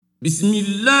بسم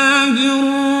الله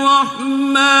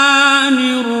الرحمن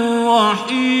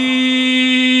الرحيم.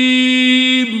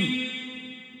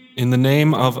 In the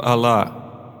name of Allah,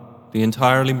 the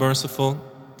entirely merciful,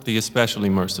 the especially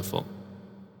merciful.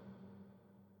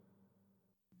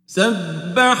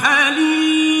 سبح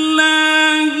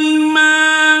لله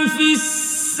ما في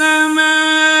السماوات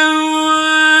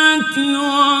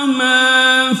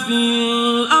وما في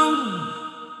الأرض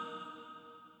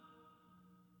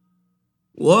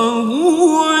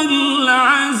وهو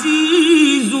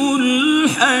العزيز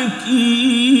الحكيم.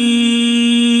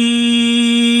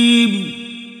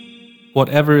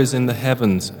 Whatever is in the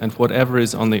heavens and whatever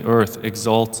is on the earth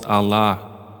exalts Allah,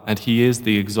 and He is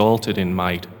the exalted in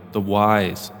might, the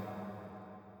wise.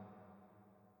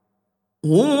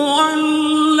 هو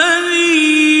الذي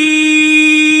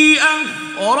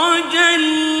أخرج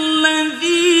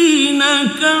الذين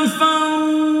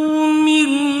كفروا من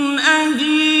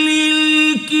أهل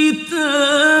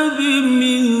الكتاب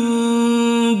من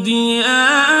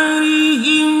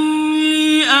ديارهم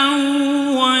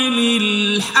لأول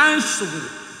الحشر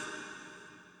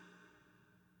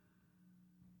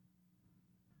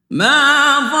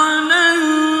ما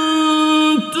ظننتم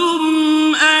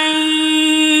أن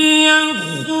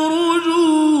يخرجوا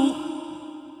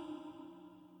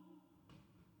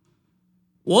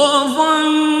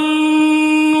وظنوا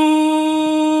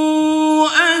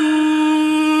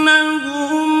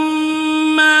أنهم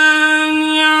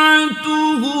مانعتهم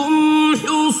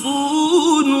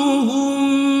حصونهم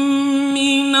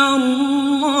من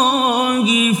الله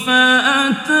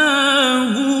فأتاهم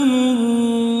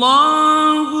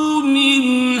الله من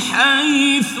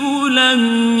حيث لم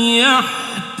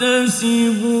يحتسبوا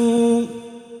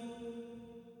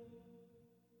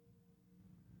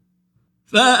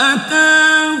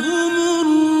فأتاهم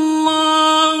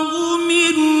الله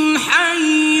من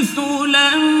حيث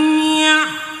لم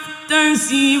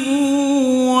يحتسبوا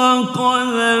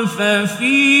وقذف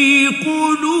في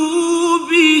قلوبهم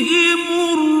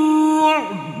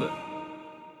الرعب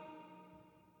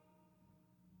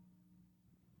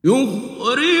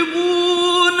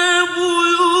يخربون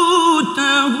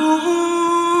بيوتهم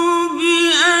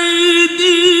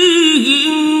بأيديهم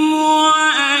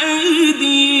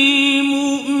وأيدي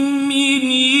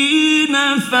المؤمنين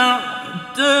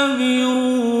فاعتبروا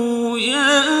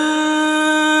يا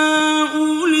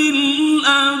أولي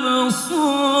الأبصار.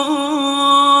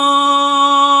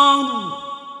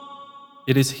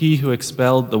 It is He who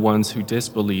expelled the ones who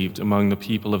disbelieved among the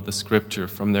people of the Scripture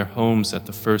from their homes at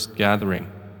the first gathering.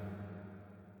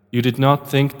 You did not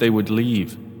think they would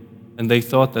leave, and they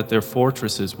thought that their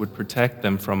fortresses would protect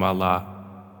them from Allah.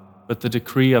 But the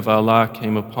decree of Allah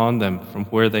came upon them from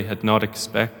where they had not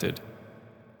expected,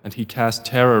 and He cast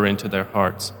terror into their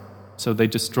hearts, so they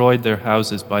destroyed their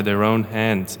houses by their own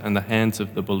hands and the hands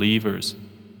of the believers.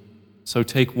 So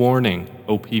take warning,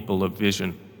 O people of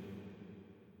vision.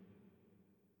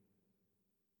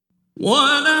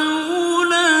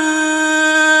 ولولا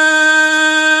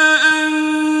أن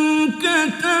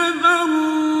كتب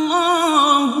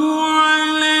الله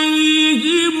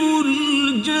عليهم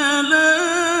الجلاء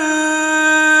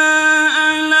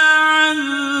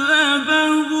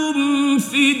لعذبهم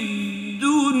في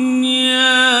الدنيا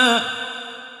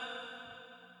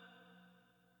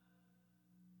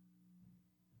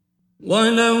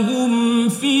ولهم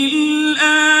في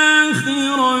الآخرة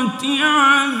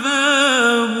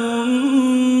عذاب النار.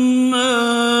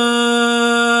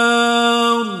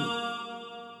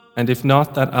 And if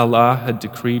not that Allah had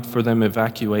decreed for them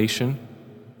evacuation,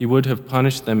 He would have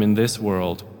punished them in this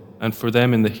world, and for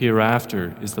them in the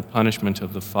hereafter is the punishment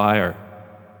of the fire.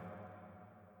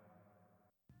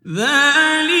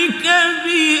 ذلك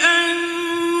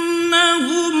بأنهم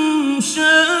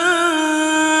شاقوا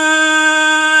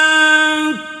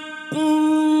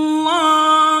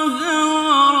الله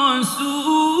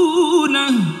ورسوله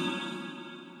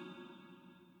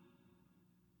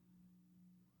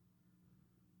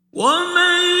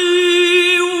ومن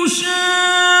يشاق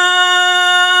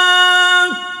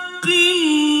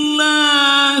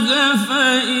الله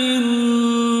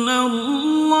فإن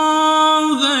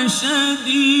الله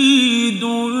شديد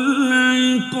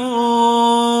العقاب.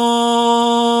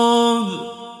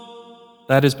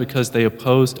 That is because they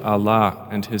opposed Allah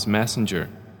and His Messenger,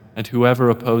 and whoever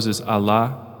opposes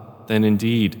Allah, then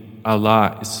indeed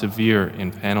Allah is severe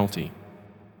in penalty.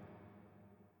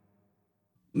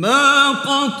 ما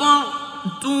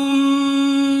قطعتم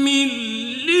من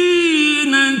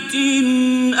لينة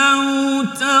أو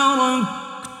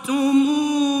تركتموها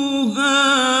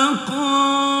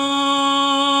قائمة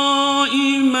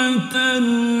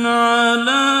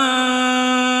على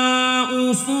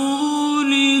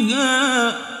أصولها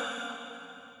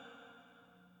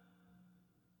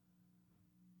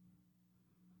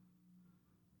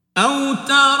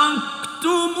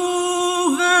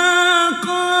وتركتموها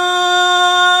قائمة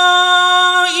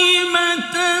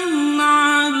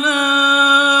على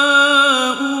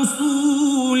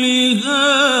أصولها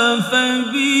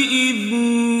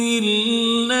فبإذن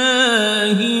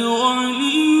الله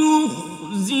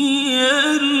وليخزي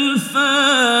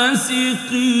الفاسقين.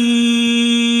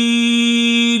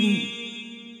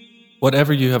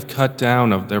 Whatever you have cut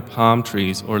down of their palm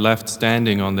trees or left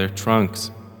standing on their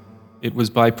trunks, it was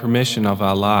by permission of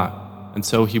Allah, and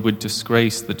so He would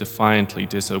disgrace the defiantly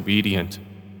disobedient.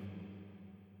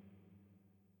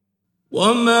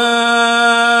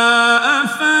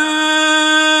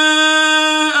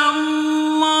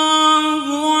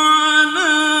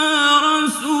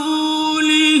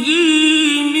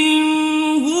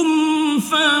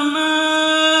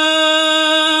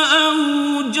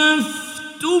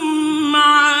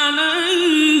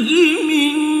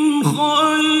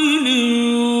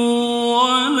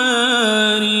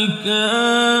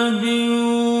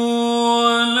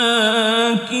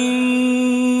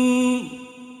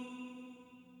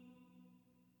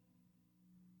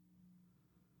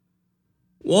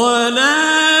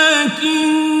 ولكن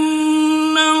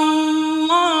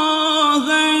الله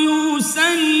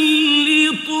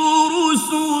يسلط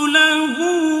رسله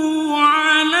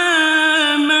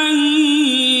على من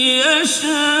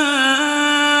يشاء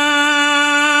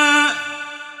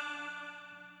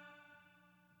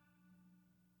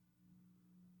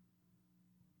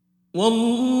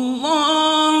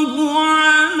والله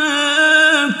على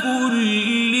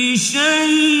كل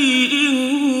شيء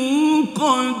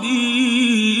قدير.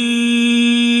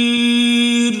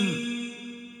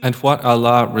 And what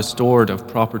Allah restored of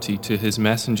property to His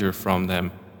messenger from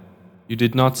them, you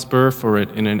did not spur for it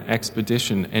in an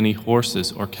expedition any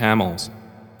horses or camels,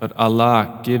 but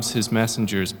Allah gives His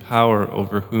messengers power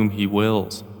over whom He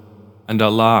wills, and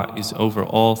Allah is over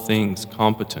all things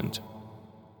competent.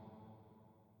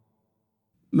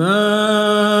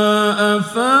 ما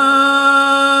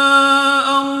أفاء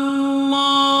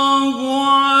الله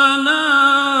على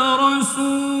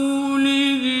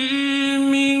رسوله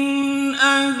من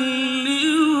أهل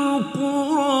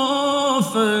القرى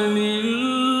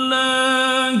فلله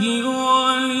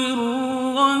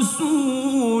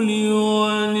وللرسول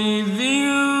ولذي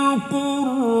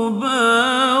القربى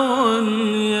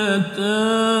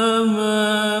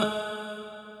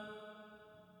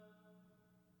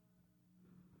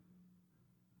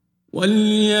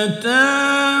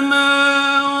واليتامى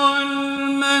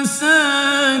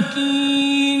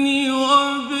والمساكين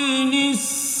وابن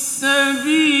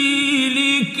السبيل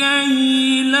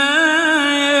كي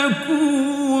لا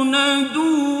يكون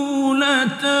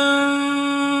دولة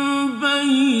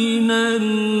بين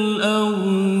الأغنياء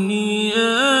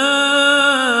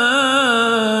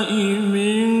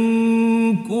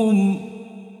منكم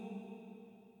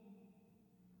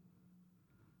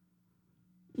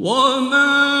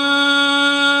وما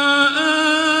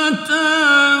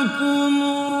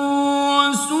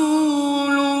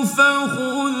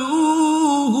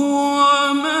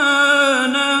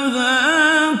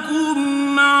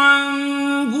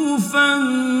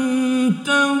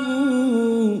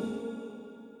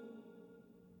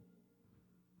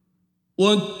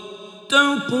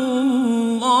واتقوا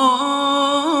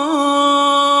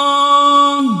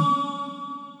الله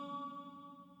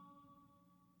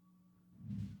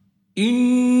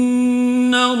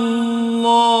إن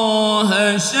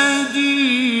الله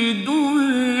شديد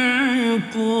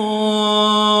العقاب.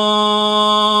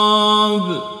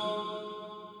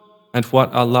 And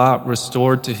what Allah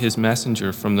restored to His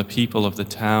messenger from the people of the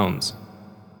towns,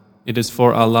 it is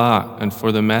for Allah and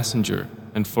for the messenger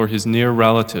and for his near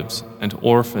relatives and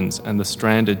orphans and the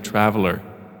stranded traveler,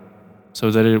 so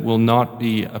that it will not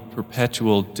be a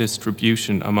perpetual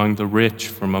distribution among the rich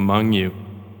from among you.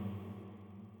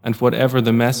 And whatever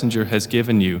the messenger has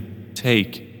given you,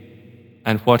 take,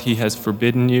 and what he has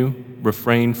forbidden you,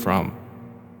 refrain from.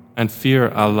 And fear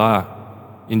Allah.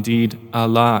 Indeed,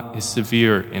 Allah is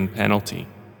severe in penalty.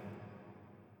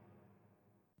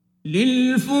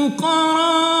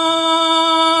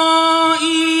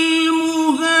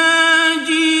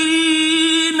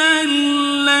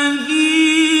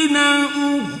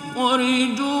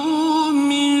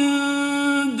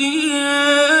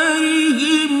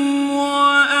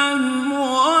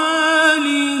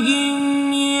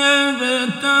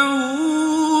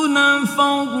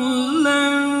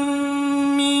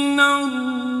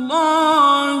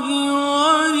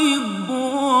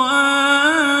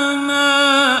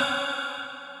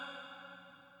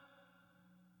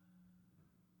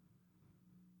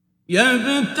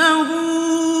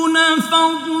 يبتغون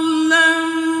فضلا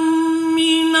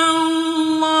من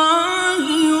الله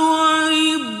ورضوانا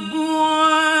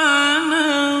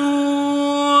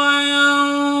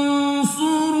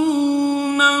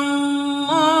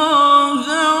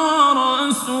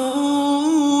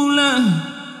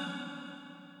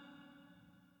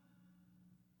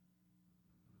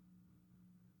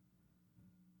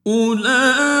أولئك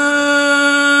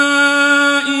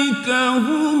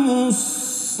هم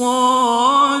الصادقون.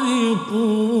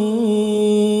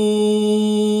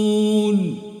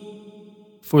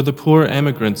 For the poor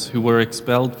emigrants who were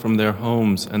expelled from their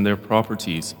homes and their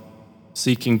properties,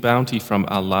 seeking bounty from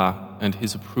Allah and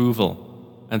His approval,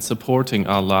 and supporting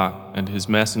Allah and His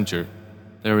Messenger,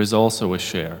 there is also a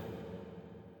share.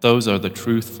 Those are the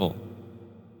truthful.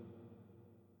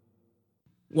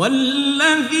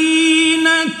 والذين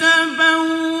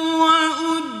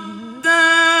تبوأوا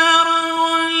الدار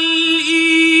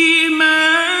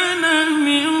والإيمان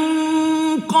من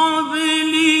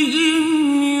قبلهم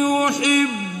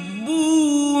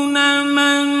يحبون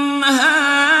من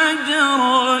هاجر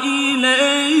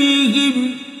إليهم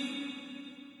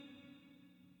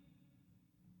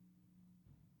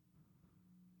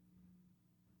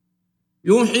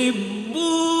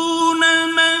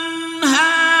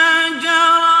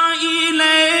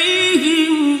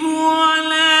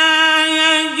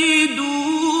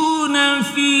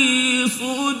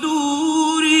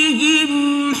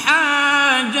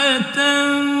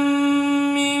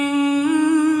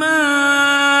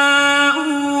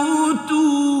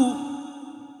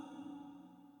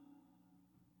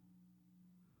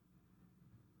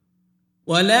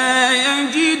ولا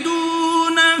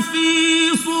يجدون في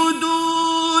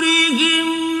صدورهم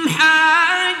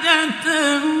حاجة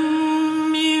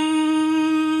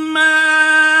مما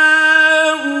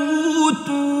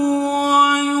أوتوا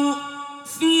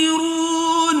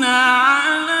ويؤثرون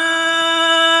على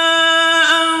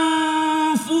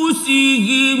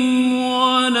أنفسهم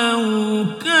ولو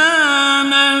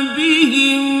كان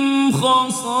بهم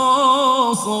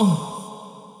خصاصة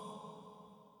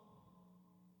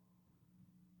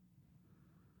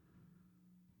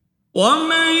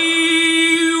ومن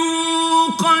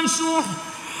يوق شح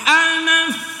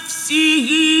نفسه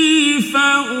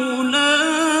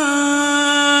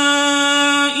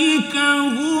فأولئك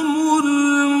هم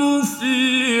المفلحون.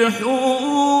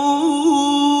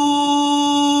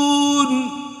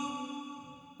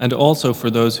 And also for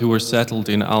those who were settled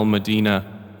in Al-Madinah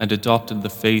and adopted the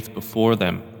faith before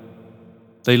them.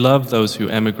 They love those who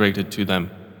emigrated to them,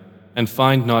 and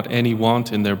find not any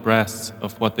want in their breasts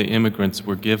of what the immigrants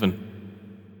were given,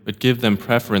 but give them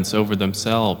preference over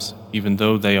themselves, even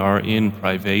though they are in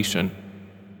privation.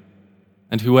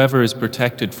 And whoever is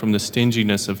protected from the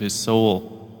stinginess of his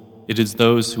soul, it is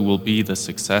those who will be the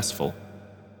successful.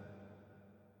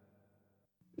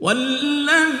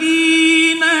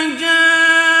 والذين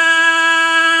جاءوا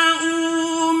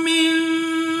من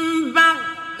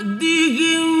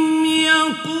بعدهم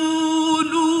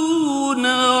يقولون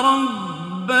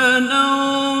ربنا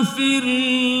اغفر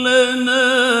لنا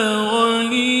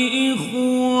ولإخواننا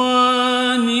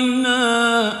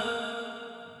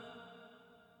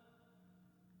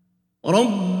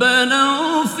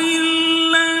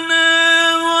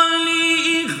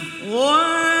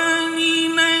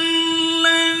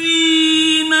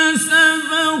الذين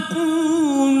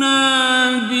سبقونا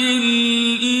بالإيمان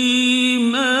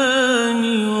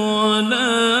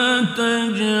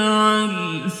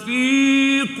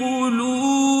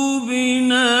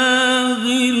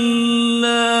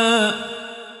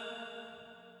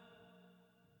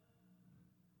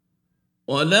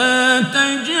ولا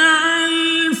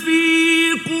تجعل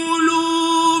في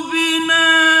قلوبنا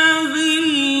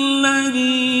غلا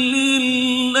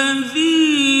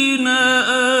للذين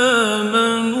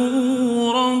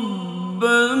آمنوا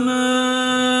ربنا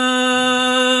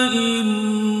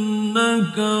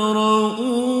إنك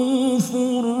رؤوف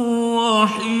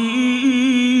رحيم.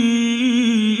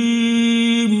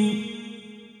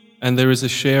 And there is a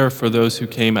share for those who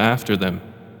came after them,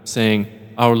 saying,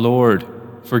 Our Lord,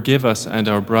 forgive us and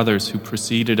our brothers who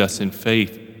preceded us in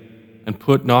faith, and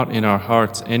put not in our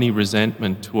hearts any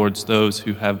resentment towards those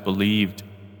who have believed.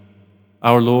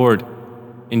 Our Lord,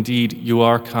 indeed you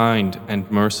are kind and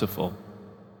merciful.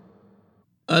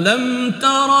 ألم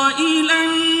تر إلى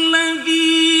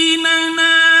الذين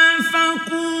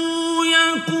نافقوا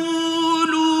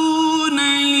يقولون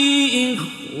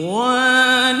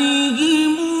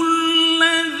لإخوانهم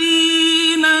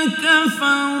الذين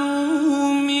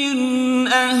كفروا من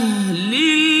أهل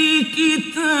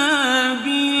الكتاب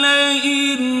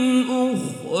لئن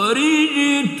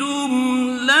أخرجتم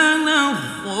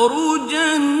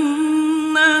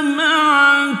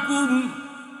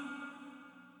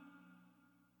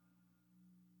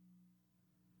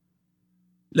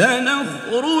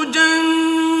لنخرجن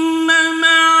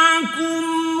معكم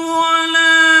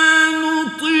ولا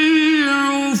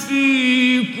نطيع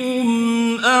فيكم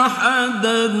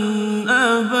أحدا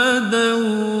أبدا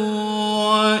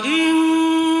وإن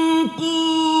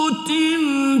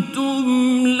قوتلتم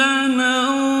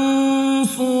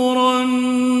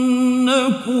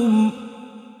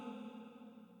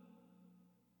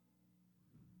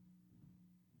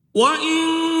وإن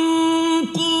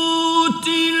قتلتم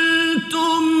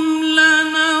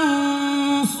لننصرنكم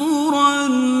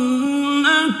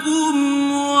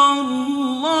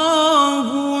والله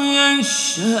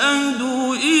يشهد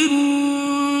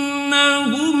إنهم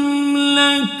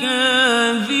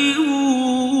لكاذبون.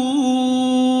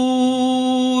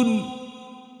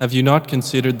 Have you not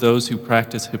considered those who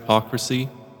practice hypocrisy,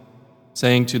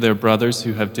 saying to their brothers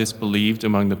who have disbelieved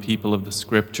among the people of the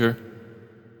scripture,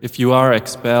 "If you are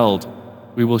expelled,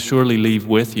 we will surely leave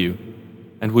with you,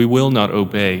 and we will not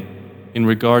obey, in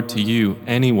regard to you,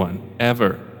 anyone,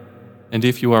 ever. And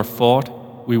if you are fought,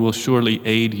 we will surely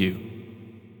aid you."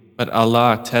 But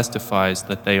Allah testifies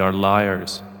that they are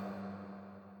liars.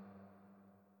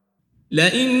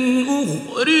 لئن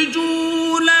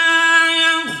أخرجوا لا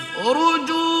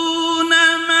يخرجون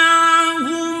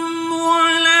معهم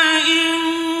ولئن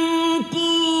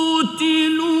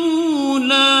قتلوا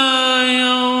لا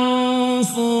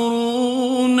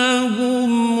ينصرونهم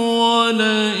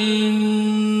ولئن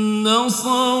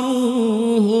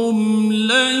نصروهم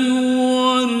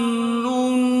ليولن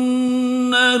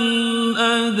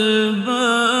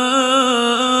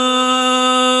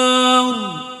الأدبار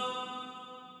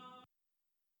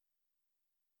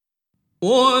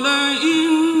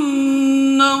ولئن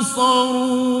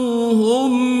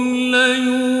نصروهم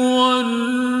ليولن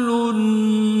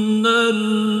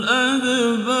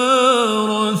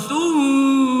الأدبار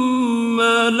ثم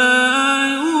لا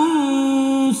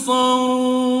ينصرون.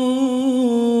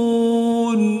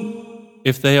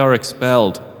 If they are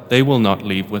expelled, they will not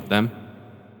leave with them,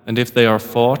 and if they are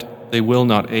fought, they will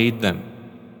not aid them.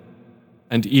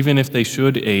 And even if they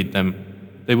should aid them,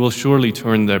 they will surely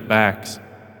turn their backs.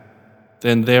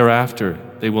 Then thereafter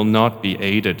they will not be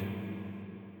aided.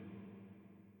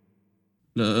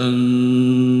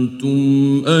 لأنتم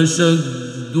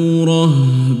أشد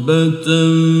رهبة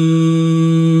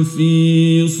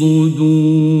في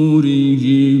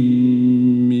صدورهم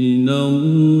من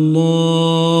الله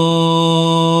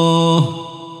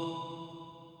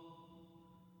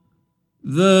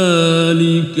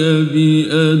ذلك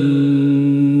بأنهم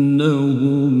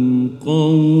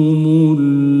قوم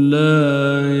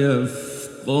لا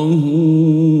يفقهون.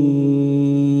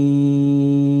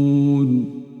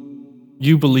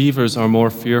 You believers are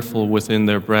more fearful within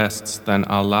their breasts than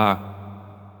Allah.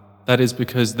 That is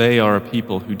because they are a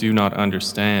people who do not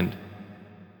understand.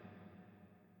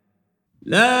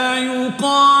 لا يقاتلونكم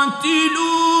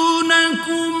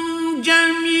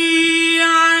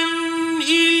جميعا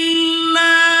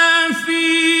إلا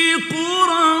في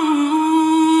قرى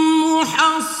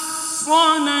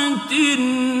محصنة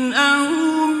أو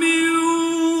من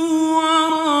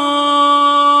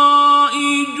وراء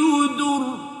جدر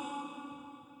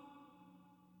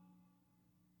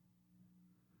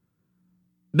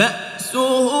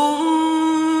بأسهم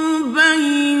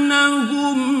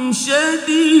بينهم شديد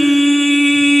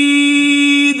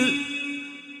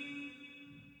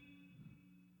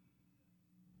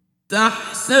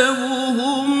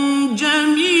تحسبهم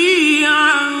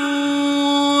جميعا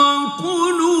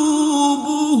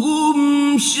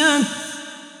وقلوبهم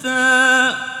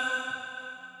شتى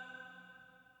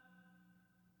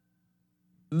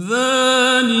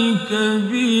ذلك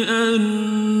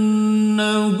بأنهم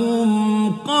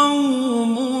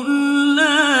قوم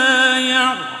لا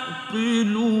يعقلون.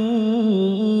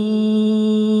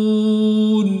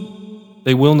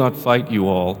 They will not fight you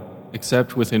all,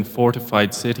 except within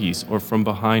fortified cities or from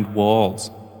behind walls.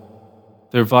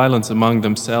 Their violence among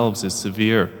themselves is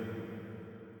severe.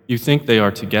 You think they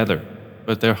are together,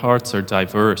 but their hearts are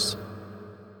diverse.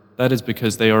 That is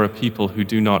because they are a people who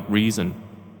do not reason.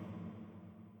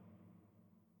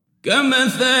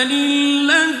 كمثل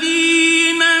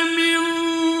الذين من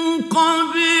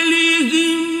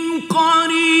قبلهم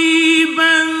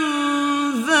قريبا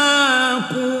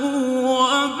ذاقوا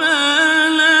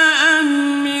وبال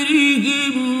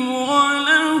أمرهم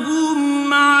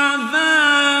ولهم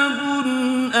عذاب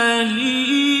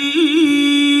أليم.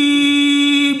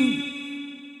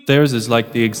 Theirs is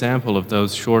like the example of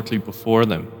those shortly before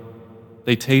them.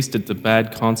 They tasted the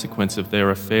bad consequence of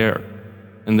their affair,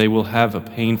 and they will have a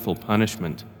painful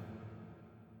punishment.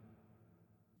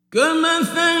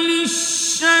 كمثل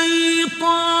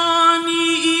الشيطان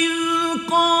إذ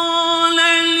قال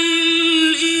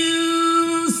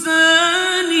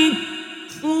للإنسان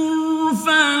اكفر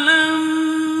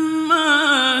فلما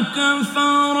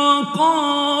كفر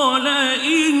قال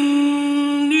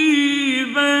إني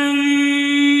بريء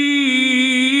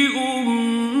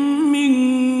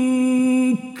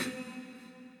منك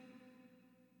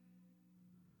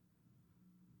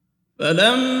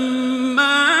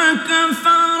فلما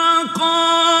كفر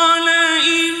قال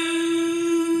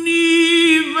إني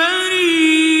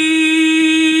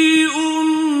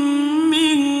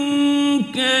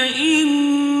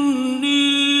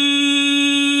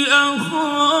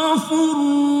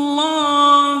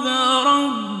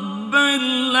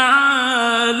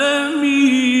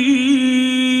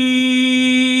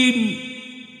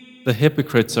The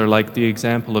hypocrites are like the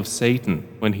example of Satan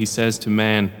when he says to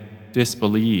man,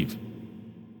 disbelieve.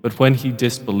 But when he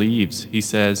disbelieves, he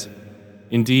says,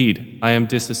 indeed, I am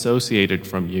disassociated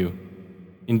from you.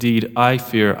 Indeed, I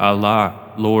fear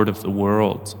Allah, Lord of the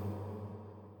worlds.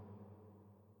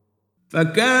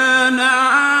 فكان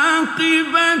عاقبتهما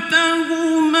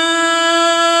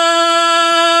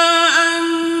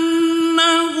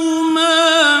أنهما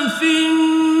في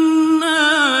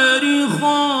النار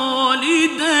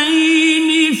خالدين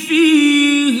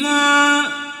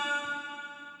فيها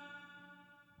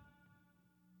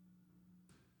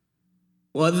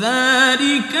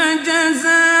وذلك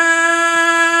جزاء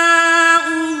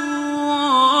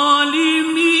الظالمين.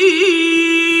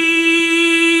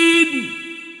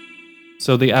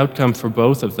 So the outcome for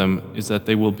both of them is that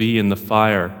they will be in the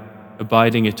fire,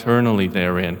 abiding eternally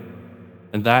therein,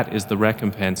 and that is the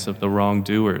recompense of the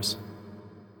wrongdoers.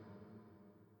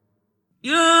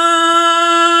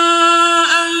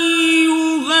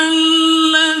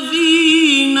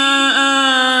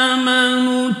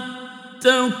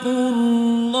 اتقوا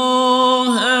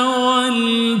الله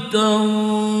ولتنظر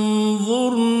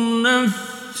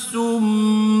نفس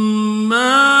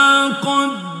ما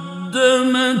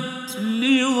قدمت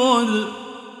لغد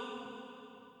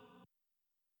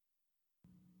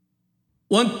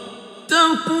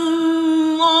واتقوا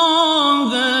الله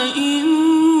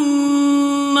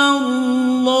إن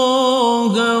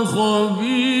الله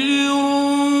خبير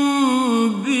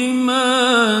بما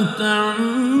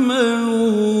تعملون.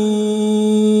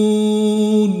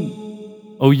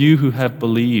 O you who have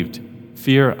believed,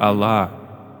 fear Allah,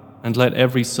 and let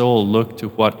every soul look to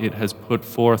what it has put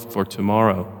forth for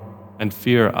tomorrow, and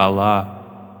fear Allah.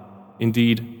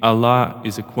 Indeed, Allah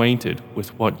is acquainted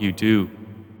with what you do.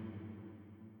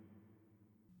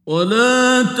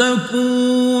 ولا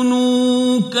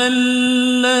تكونوا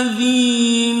كالذين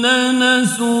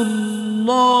نسوا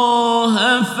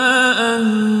الله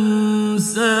فأنساهم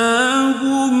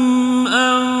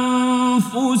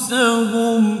أنفسهم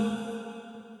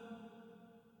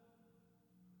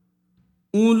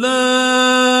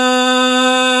أولئك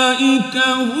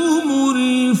هم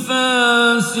الفاسقون.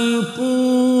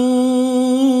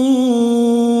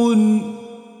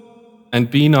 And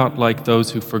be not like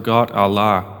those who forgot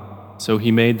Allah, so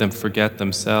He made them forget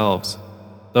themselves.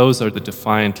 Those are the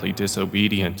defiantly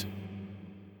disobedient.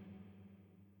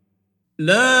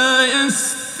 لا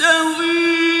يستوي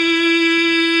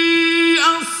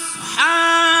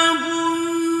أصحاب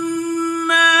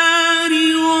النار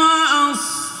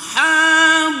وأصحاب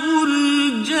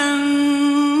الجنة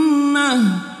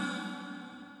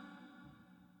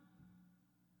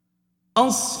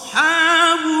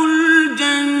أصحاب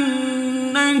الجنة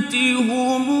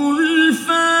هم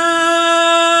الفائزون.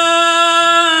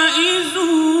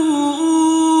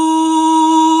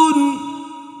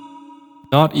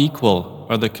 Not equal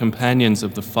are the companions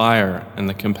of the fire and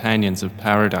the companions of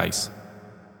paradise.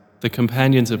 The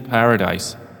companions of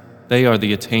paradise, they are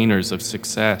the attainers of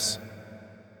success.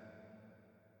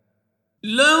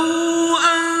 لو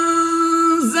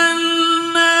أنزلنا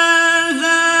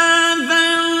هذا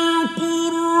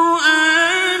القرآن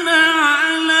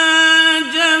على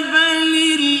جبل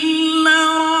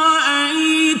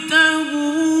لرأيته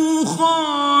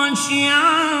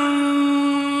خاشعا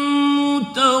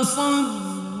متصدعا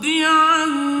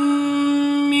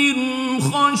من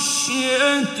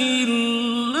خشية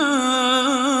الله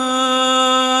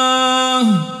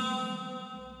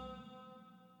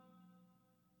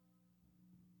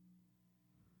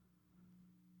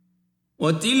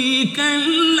وتلك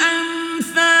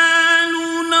الأمثال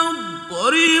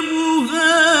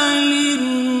نضربها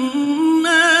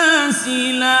للناس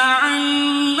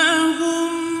لعلهم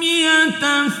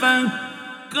يتفكرون.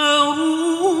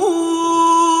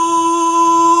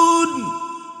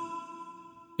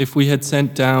 If we had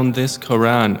sent down this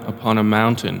Quran upon a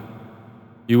mountain,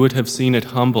 you would have seen it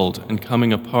humbled and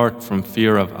coming apart from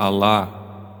fear of Allah.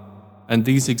 And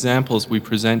these examples we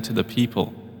present to the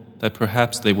people, that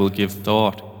perhaps they will give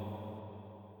thought.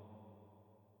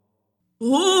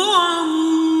 هو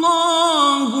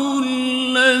الله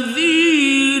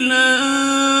الذي لا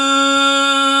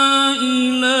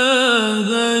إله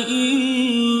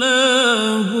إلا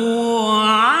هو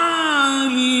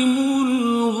عالم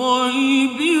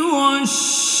الغيب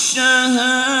والشهادة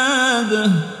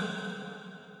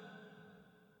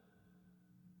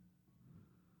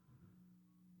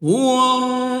هو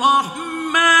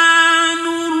الرحمن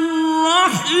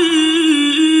الرحيم.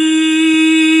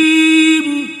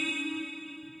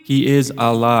 He is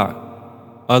Allah,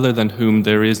 other than whom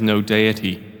there is no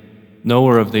deity,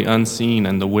 knower of the unseen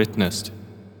and the witnessed.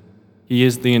 He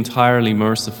is the entirely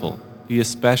merciful, the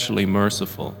especially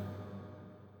merciful.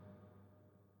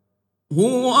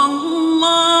 هو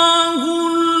الله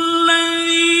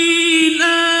الذي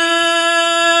لا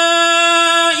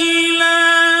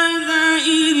إله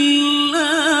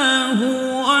إلا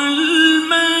هو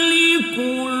الملك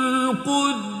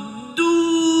القدوس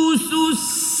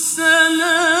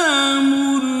السلام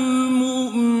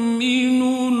المؤمن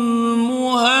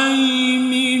المهيمن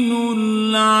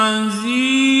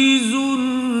العزيز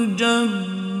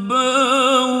الجبار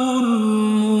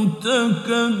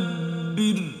المتكبر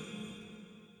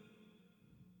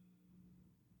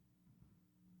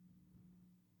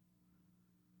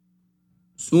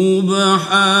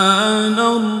سبحان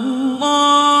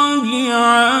الله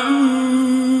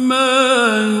عما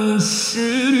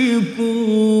يشركون.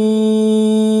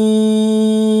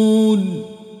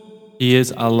 He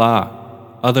is Allah,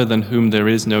 other than whom there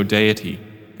is no deity,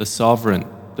 the sovereign,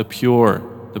 the pure,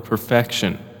 the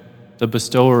perfection, the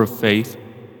bestower of faith,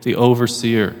 the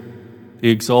overseer, the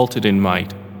exalted in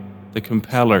might, the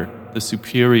compeller, the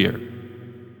superior.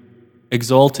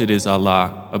 Exalted is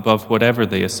Allah above whatever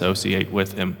they associate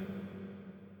with Him.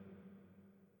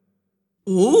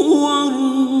 هو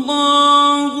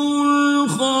الله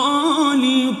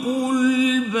الخالق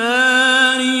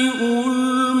البارئ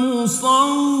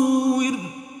المصور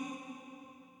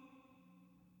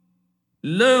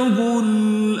له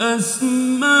الأسماء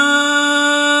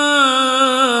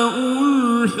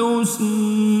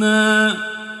الحسنى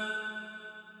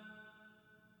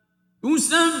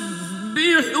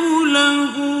يسبح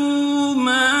له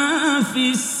ما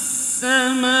في السماوات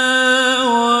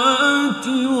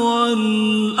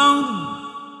والأرض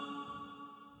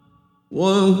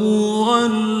وهو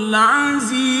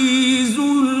العزيز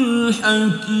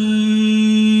الحكيم.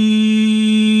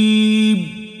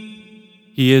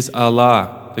 He is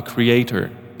Allah, the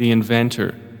Creator, the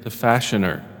Inventor, the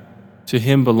Fashioner. To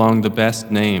Him belong the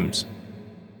best names.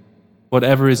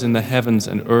 Whatever is in the heavens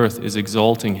and earth is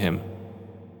exalting Him,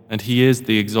 and He is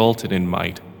the exalted in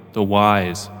might, the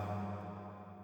wise.